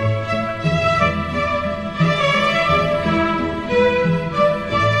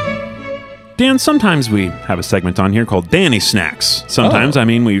 Dan, sometimes we have a segment on here called Danny Snacks. Sometimes,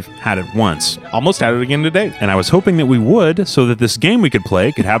 we've had it once. Almost had it again today. And I was hoping that we would, so that this game we could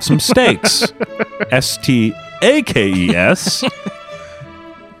play could have some stakes. STAKES.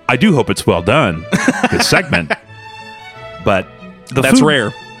 I do hope it's well done, this segment. But that's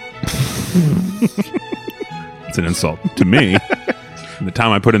rare. It's an insult to me. The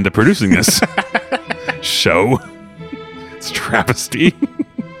time I put into producing this show. It's travesty.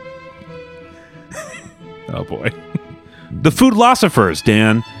 Oh boy. The Foodlosophers,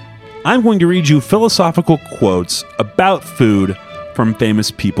 Dan. I'm going to read you philosophical quotes about food from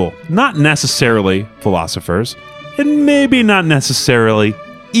famous people. Not necessarily philosophers, and maybe not necessarily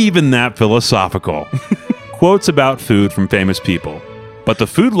even that philosophical. Quotes about food from famous people. But The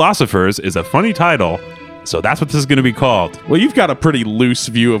Foodlosophers is a funny title, so that's what this is going to be called. Well, you've got a pretty loose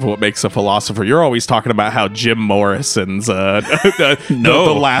view of what makes a philosopher. You're always talking about how Jim Morrison's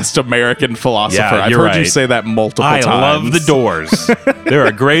the last American philosopher. Yeah, I've heard you say that multiple times. I love the Doors. They're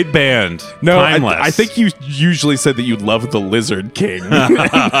a great band. No, Timeless. I think you usually said that you love the Lizard King.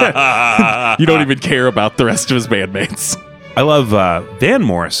 You don't even care about the rest of his bandmates. I love Van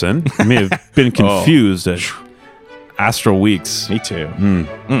Morrison. I may have been confused at Astral Weeks. Me too.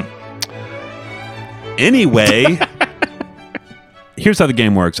 Anyway, here's how the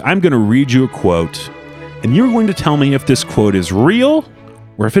game works. I'm going to read you a quote, and you're going to tell me if this quote is real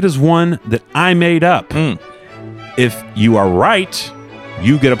or if it is one that I made up. If you are right,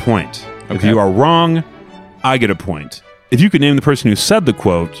 you get a point. If Okay. you are wrong, I get a point. If you can name the person who said the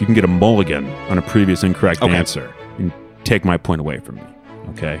quote, you can get a mulligan on a previous incorrect Okay. answer and take my point away from me.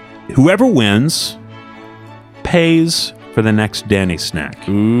 Okay? Whoever wins pays for the next Danny snack.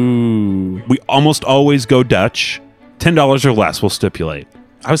 Ooh. We almost always go Dutch. $10 or less, we'll stipulate.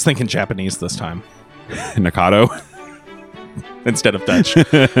 I was thinking Japanese this time Nakado. instead of Dutch.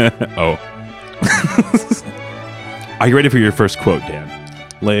 Oh. Are you ready for your first quote, Dan?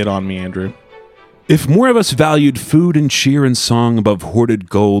 Lay it on me, Andrew. If more of us valued food and cheer and song above hoarded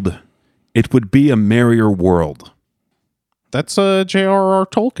gold, it would be a merrier world. That's J.R.R.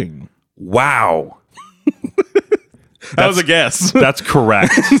 Tolkien. Wow. That was a guess. That's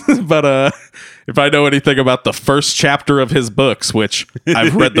correct. But if I know anything about the first chapter of his books, which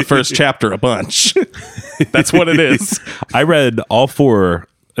I've read the first chapter a bunch, that's what it is. I read all 4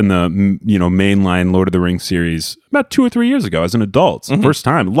 in the mainline Lord of the Rings series about 2 or 3 years ago as an adult. First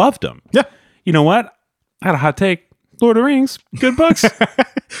time. Loved them. Yeah. You know what? I had a hot take. Lord of the Rings. Good books.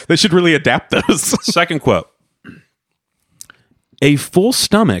 They should really adapt those. Second quote. A full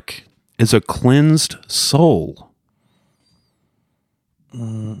stomach is a cleansed soul.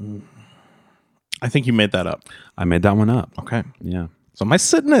 I think you made that up. I made that one up. Okay. Yeah. So am I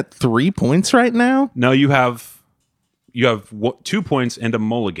sitting at 3 points right now? No, you have 2 points and a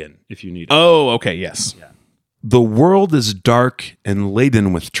mulligan if you need it. Oh, okay. Yes. The world is dark and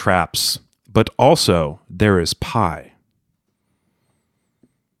laden with traps, but also there is pie.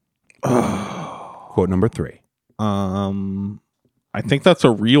 Quote number 3. I think that's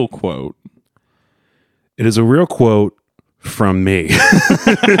a real quote. It is a real quote from me.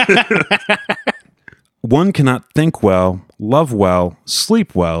 One cannot think well, love well,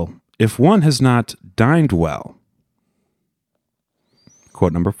 sleep well, if one has not dined well.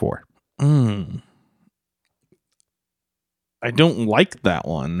 Quote number 4. I don't like that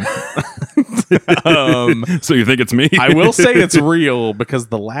one. So you think it's me? I will say it's real because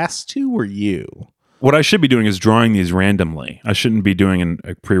the last 2 were you. What I should be doing is drawing these randomly. I shouldn't be doing in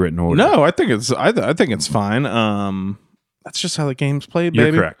a pre-written order. No, I think it's fine. That's just how the game's played, You're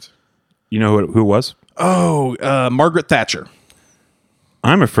baby. correct. You know who it was? Oh, Margaret Thatcher.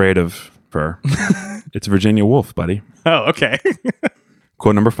 I'm afraid of her. It's Virginia Woolf, buddy. Oh, okay.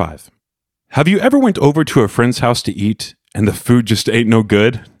 Quote number 5. Have you ever went over to a friend's house to eat and the food just ain't no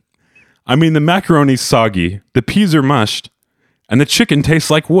good? I mean, the macaroni's soggy, the peas are mushed, and the chicken tastes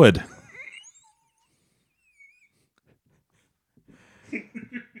like wood.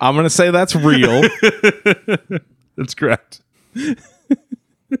 I'm going to say that's real. That's correct. Man,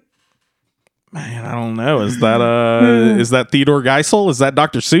 I don't know. Is that Theodore Geisel? Is that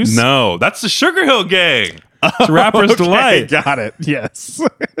Dr. Seuss? No, that's the Sugar Hill Gang. It's Rapper's Delight. Got it. Yes.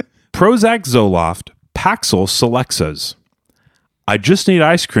 Prozac Zoloft, Paxil Selexas. I just need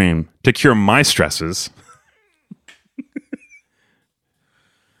ice cream to cure my stresses.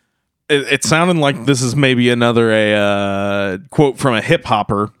 It sounded like this is maybe another quote from a hip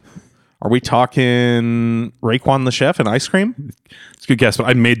hopper. Are we talking Raekwon the Chef and ice cream? It's a good guess, but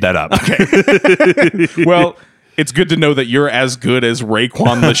I made that up. Okay. Well, it's good to know that you're as good as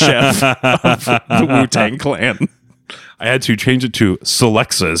Raekwon the Chef of the Wu-Tang Clan. I had to change it to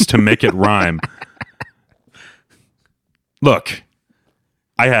Selexas to make it rhyme. Look,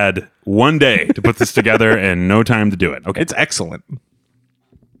 I had one day to put this together and no time to do it. Okay. It's excellent.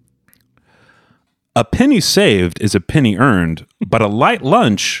 A penny saved is a penny earned, but a light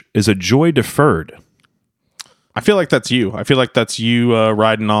lunch is a joy deferred. I feel like that's you. I feel like that's you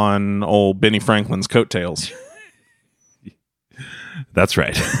riding on old Benny Franklin's coattails. That's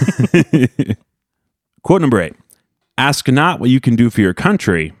right. Quote number 8. Ask not what you can do for your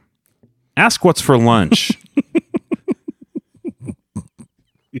country. Ask what's for lunch.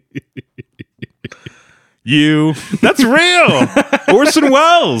 You. That's real. Orson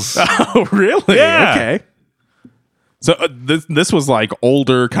Welles. Oh, really? Yeah. Okay. So this was like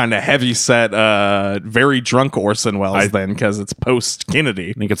older, kind of heavy set, very drunk Orson Welles then, because it's post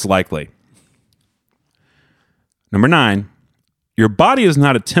Kennedy. I think it's likely. Number 9. Your body is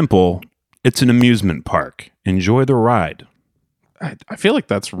not a temple. It's an amusement park. Enjoy the ride. I feel like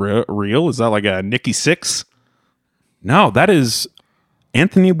that's real. Is that like a Nikki Sixx? No, that is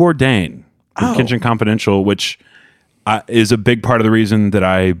Anthony Bourdain from Kitchen Confidential, which is a big part of the reason that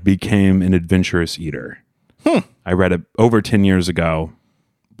I became an adventurous eater. I read it over 10 years ago.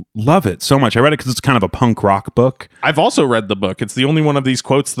 Love it so much. I read it because it's kind of a punk rock book. I've also read the book. It's the only one of these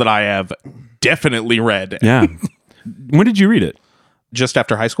quotes that I have definitely read. Yeah. When did you read it? Just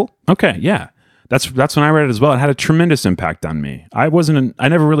after high school? Okay, yeah. That's when I read it as well. It had a tremendous impact on me. I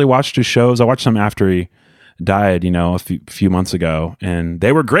never really watched his shows. I watched them after he died, a few months ago, and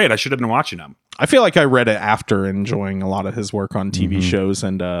they were great. I should have been watching them. I feel like I read it after enjoying a lot of his work on TV shows,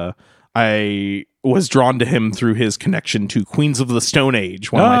 and I was drawn to him through his connection to Queens of the Stone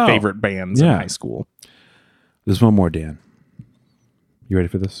Age, one of my favorite bands in high school. There's one more, Dan. You ready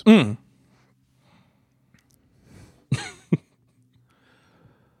for this?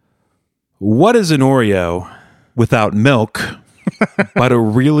 What is an Oreo without milk, but a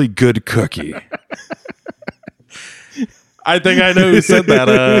really good cookie? I think I know who said that.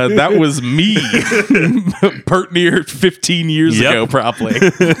 That was me, pert near 15 years ago, probably.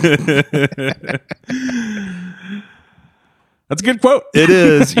 That's a good quote. It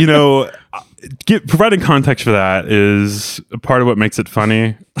is. Providing context for that is a part of what makes it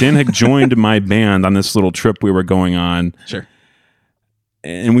funny. Dan had joined my band on this little trip we were going on. Sure.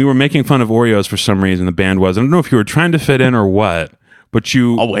 And we were making fun of Oreos for some reason. The band was. I don't know if you were trying to fit in or what, but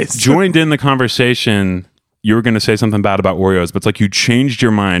you always joined in the conversation. You were going to say something bad about Oreos, but it's like you changed your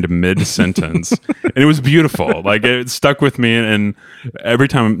mind mid-sentence. And it was beautiful. Like, it stuck with me. And every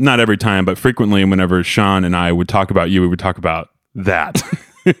time, not every time, but frequently whenever Sean and I would talk about you, we would talk about that.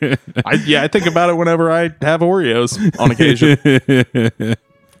 I think about it whenever I have Oreos on occasion.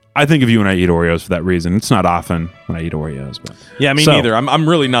 I think of you when I eat Oreos for that reason. It's not often when I eat Oreos. But yeah, me neither. I'm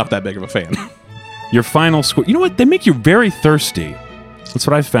really not that big of a fan. Your final score. You know what? They make you very thirsty. That's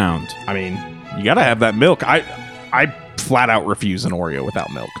what I found. I mean, you got to have that milk. I flat out refuse an Oreo without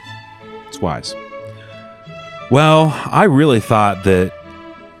milk. It's wise. Well, I really thought that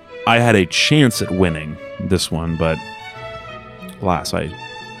I had a chance at winning this one, but alas, I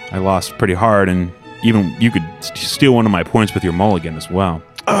lost pretty hard, and even you could steal one of my points with your mulligan as well.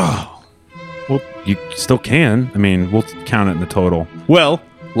 Oh. Well, you still can. I mean, we'll count it in the total. Well,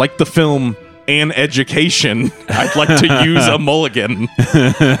 like the film An Education, I'd like to use a mulligan.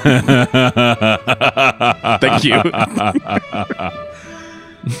 Thank you.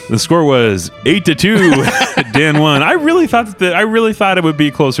 The score was 8-2. Dan won. I really thought it would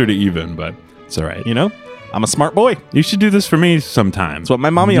be closer to even, but it's all right. I'm a smart boy. You should do this for me sometime. That's what my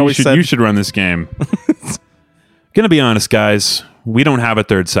mommy always said. You should run this game. Gonna be honest, guys. We don't have a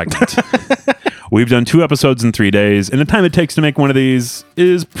third segment. We've done 2 episodes in 3 days, and the time it takes to make one of these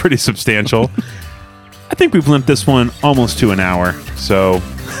is pretty substantial. I think we've limped this one almost to an hour, so...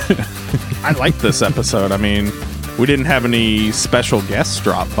 I like this episode. I mean, we didn't have any special guests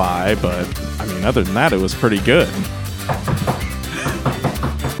drop by, but, I mean, other than that, it was pretty good.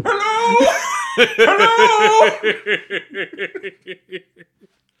 Hello?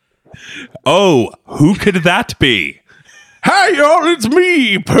 Oh, who could that be? Hi, y'all, it's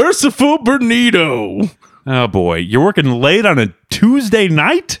me, Percival Bernito. Oh, boy. You're working late on a Tuesday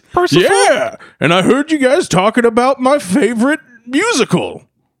night, Percival? Yeah, and I heard you guys talking about my favorite musical.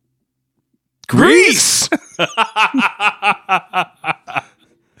 Grease!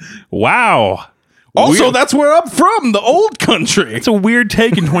 Wow. Also, that's where I'm from, the old country. It's a weird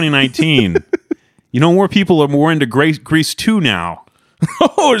take in 2019. More people are more into Grease 2 now.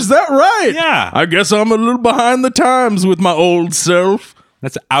 Oh, is that right? Yeah. I guess I'm a little behind the times with my old self.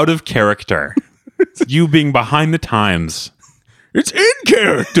 That's out of character. You being behind the times. It's in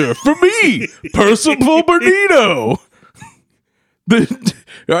character for me, Percival Bernito.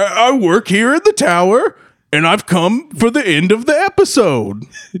 I work here in the tower, and I've come for the end of the episode.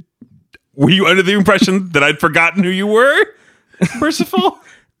 Were you under the impression that I'd forgotten who you were, Percival?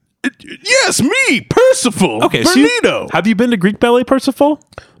 Yes, me, Percival. Okay, Bernito. Have you been to Greek Belly, Percival?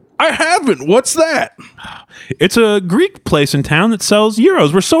 I haven't. What's that? It's a Greek place in town that sells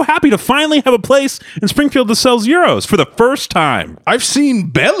gyros. We're so happy to finally have a place in Springfield that sells gyros for the first time. I've seen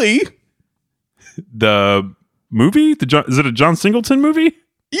Belly. The movie? Is it a John Singleton movie?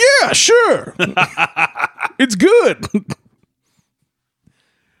 Yeah, sure. It's good.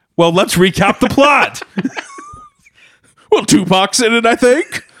 Well, let's recap the plot. Well, Tupac's in it, I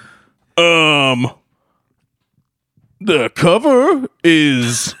think. The cover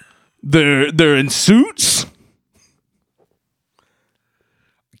is they're in suits.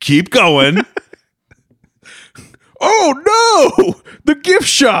 Keep going. Oh no! The gift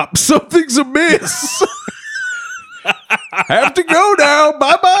shop. Something's amiss. Have to go now.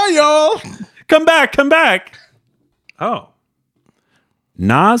 Bye-bye, y'all. Come back. Oh.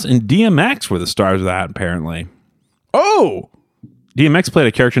 Nas and DMX were the stars of that, apparently. Oh. DMX played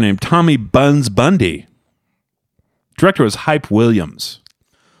a character named Tommy Buns Bundy. Director was Hype Williams.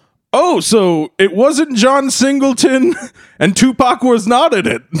 Oh, so it wasn't John Singleton and Tupac was not in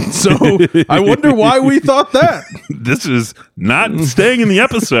it. So I wonder why we thought that. This is not staying in the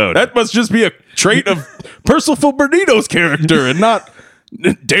episode. That must just be a trait of Percival Bernito's character and not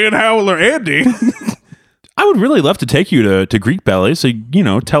Dan Howell or Andy. I would really love to take you to Greek Belly. So,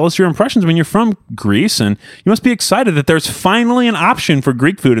 tell us your impressions when you're from Greece. And you must be excited that there's finally an option for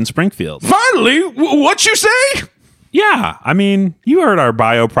Greek food in Springfield. Finally? What you say? Yeah. I mean, you heard our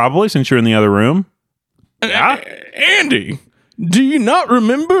bio probably since you're in the other room. Yeah. Andy, do you not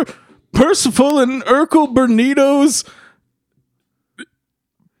remember Percival and Urkel Bernito's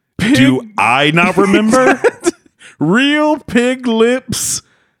Do I not remember? Real pig lips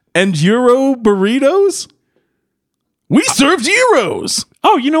and Euro burritos? We served Euros.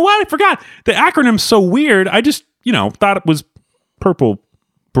 Oh, you know what? I forgot. The acronym's so weird. I just, thought it was purple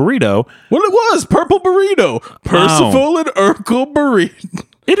burrito. Well, it was Purple Burrito. Percival and Urkel Burrito.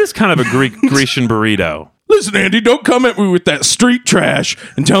 It is kind of a Grecian burrito. Listen, Andy, don't come at me with that street trash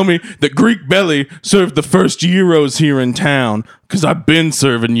and tell me that Greek Belly served the first Euros here in town, because I've been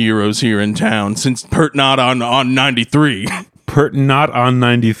serving Euros here in town since Pert Not on 93. Pert Not on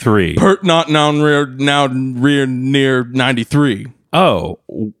 93. Pert Not now rear near 93. Oh,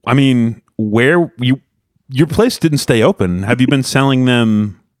 I mean, where your place didn't stay open. Have you been selling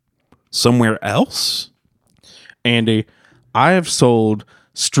them somewhere else? Andy, I have sold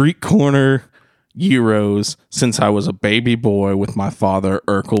street corner Euros since I was a baby boy with my father,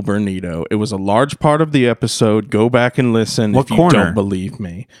 Urkel Bernito. It was a large part of the episode. Go back and listen What if corner? you don't believe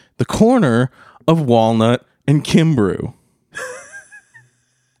me. The corner of Walnut and Kimbrew.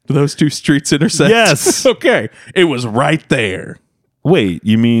 Those two streets intersect? Yes. Okay. It was right there. Wait,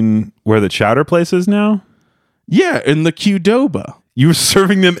 you mean where the chowder place is now? Yeah, in the Qdoba. You were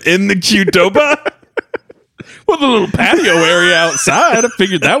serving them in the Qdoba? Well, the little patio area outside. I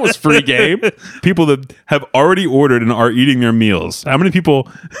figured that was free game. People that have already ordered and are eating their meals. How many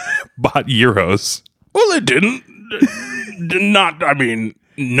people bought Euros? Well, it didn't.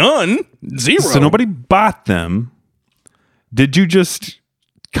 None. Zero. So nobody bought them. Did you just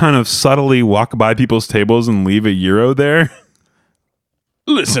kind of subtly walk by people's tables and leave a euro there?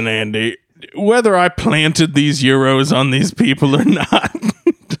 Listen, Andy, whether I planted these Euros on these people or not,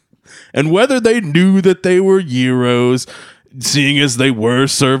 and whether they knew that they were Euros, seeing as they were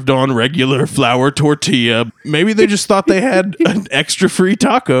served on regular flour tortilla, maybe they just thought they had an extra free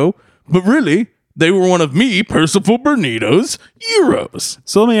taco, but really, they were one of me, Percival Bernito's Euros.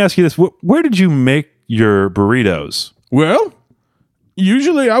 So let me ask you this. Where did you make your burritos? Well,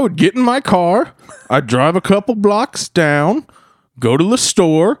 usually I would get in my car, I'd drive a couple blocks down, go to the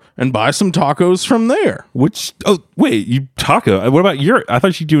store, and buy some tacos from there. You taco. What about I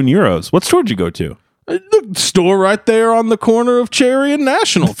thought you were doing Euros. What store did you go to? The store right there on the corner of Cherry and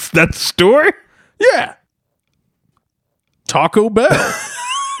National. That store? Yeah. Taco Bell.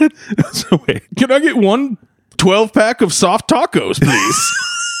 So wait. Can I get one 12-pack of soft tacos, please?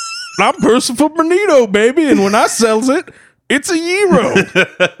 I'm Percival Bernito, baby, and when I sells it, it's a euro.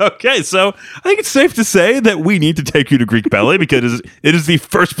 Okay, so I think it's safe to say that we need to take you to Greek Belly because it is the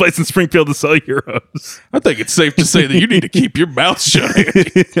first place in Springfield to sell Euros. I think it's safe to say that you need to keep your mouth shut.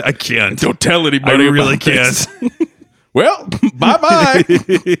 I can't. Don't tell anybody. I really about this. Well, bye-bye.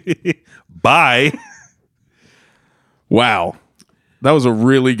 Bye. Wow. That was a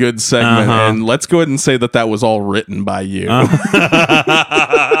really good segment, and let's go ahead and say that was all written by you.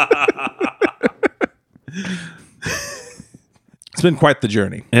 It's been quite the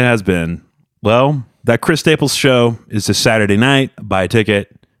journey. It has been. Well, that Chris Staples show is this Saturday night. Buy a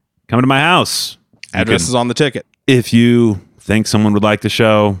ticket. Come to my house. Address is on the ticket. If you think someone would like the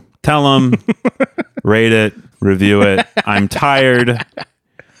show, tell them, rate it, review it. I'm tired.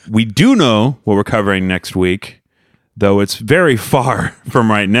 We do know what we're covering next week, though it's very far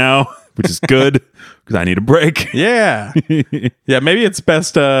from right now, which is good because I need a break. Yeah. Yeah, maybe it's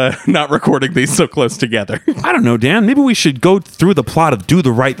best not recording these so close together. I don't know, Dan. Maybe we should go through the plot of Do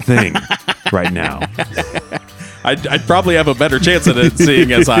the Right Thing right now. I'd probably have a better chance at it,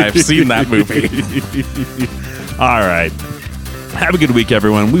 seeing as I've seen that movie. All right. Have a good week,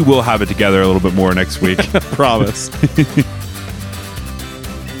 everyone. We will have it together a little bit more next week. Promise.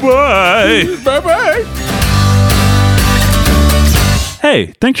 Bye. Bye-bye.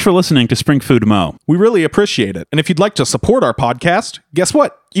 Hey, thanks for listening to Spring Food Mo. We really appreciate it. And if you'd like to support our podcast, guess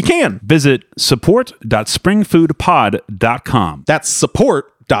what? You can. Visit support.springfoodpod.com. That's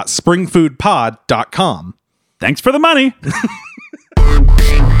support.springfoodpod.com. Thanks for the money.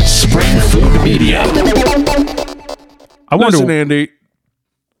 Spring Food Media. I wonder. Listen, Andy,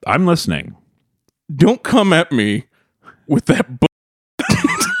 I'm listening. don't come at me with that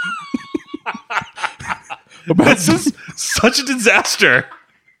This is such a disaster.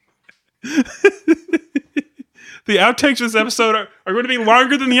 The outtakes of this episode are going to be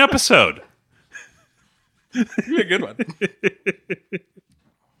longer than the episode. a good one.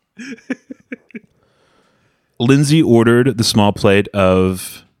 Lindsay ordered the small plate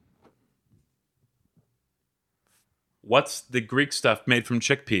of... What's the Greek stuff made from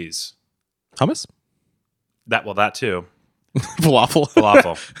chickpeas? Hummus? That too. Falafel.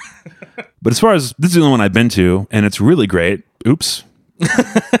 Falafel. But as far as... This is the only one I've been to, and it's really great. Oops.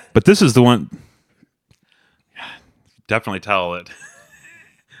 But this is the one... Definitely tell it.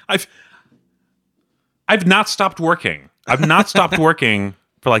 I've not stopped working. I've not stopped working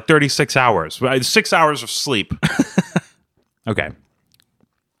for like 36 hours. 6 hours of sleep. Okay.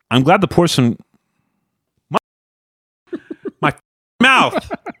 I'm glad the portion... My mouth.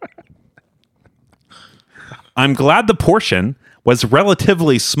 I'm glad the portion was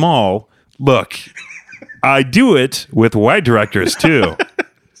relatively small. Look, I do it with white directors too.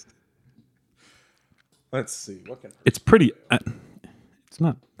 Let's see. What can... It's pretty... it's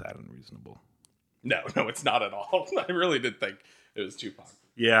not that unreasonable. No, it's not at all. I really did think it was Tupac.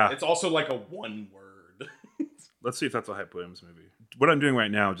 Yeah. It's also like a one word. Let's see if that's a Hype Williams movie. What I'm doing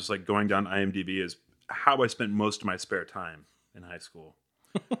right now, just like going down IMDb, is how I spent most of my spare time in high school.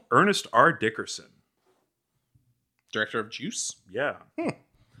 Ernest R. Dickerson. Director of Juice? Yeah. He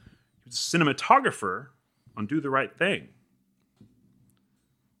was a cinematographer on Do the Right Thing,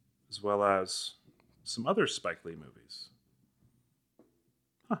 as well as some other Spike Lee movies.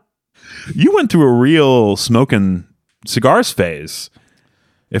 Huh. You went through a real smoking cigars phase,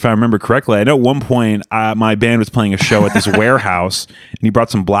 if I remember correctly. I know at one point my band was playing a show at this warehouse, and he brought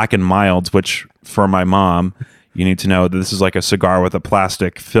some Black and Milds, which for my mom, you need to know that this is like a cigar with a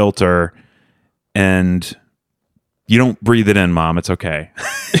plastic filter, and you don't breathe it in, Mom. It's okay.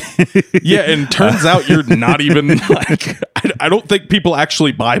 Yeah, and turns out you're not even like... I don't think people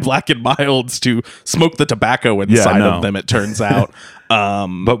actually buy Black and Milds to smoke the tobacco inside of them, it turns out.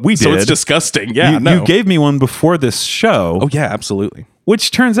 But we did. So it's disgusting. Yeah, You gave me one before this show. Oh, yeah, absolutely.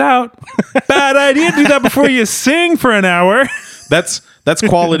 Which turns out, bad idea to do that before you sing for an hour. That's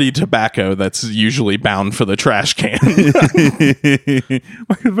quality tobacco that's usually bound for the trash can.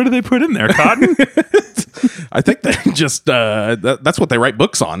 What do they put in there? Cotton? I think they just that's what they write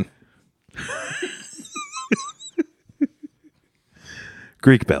books on.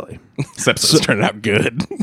 Greek belly. This episode's turning out good.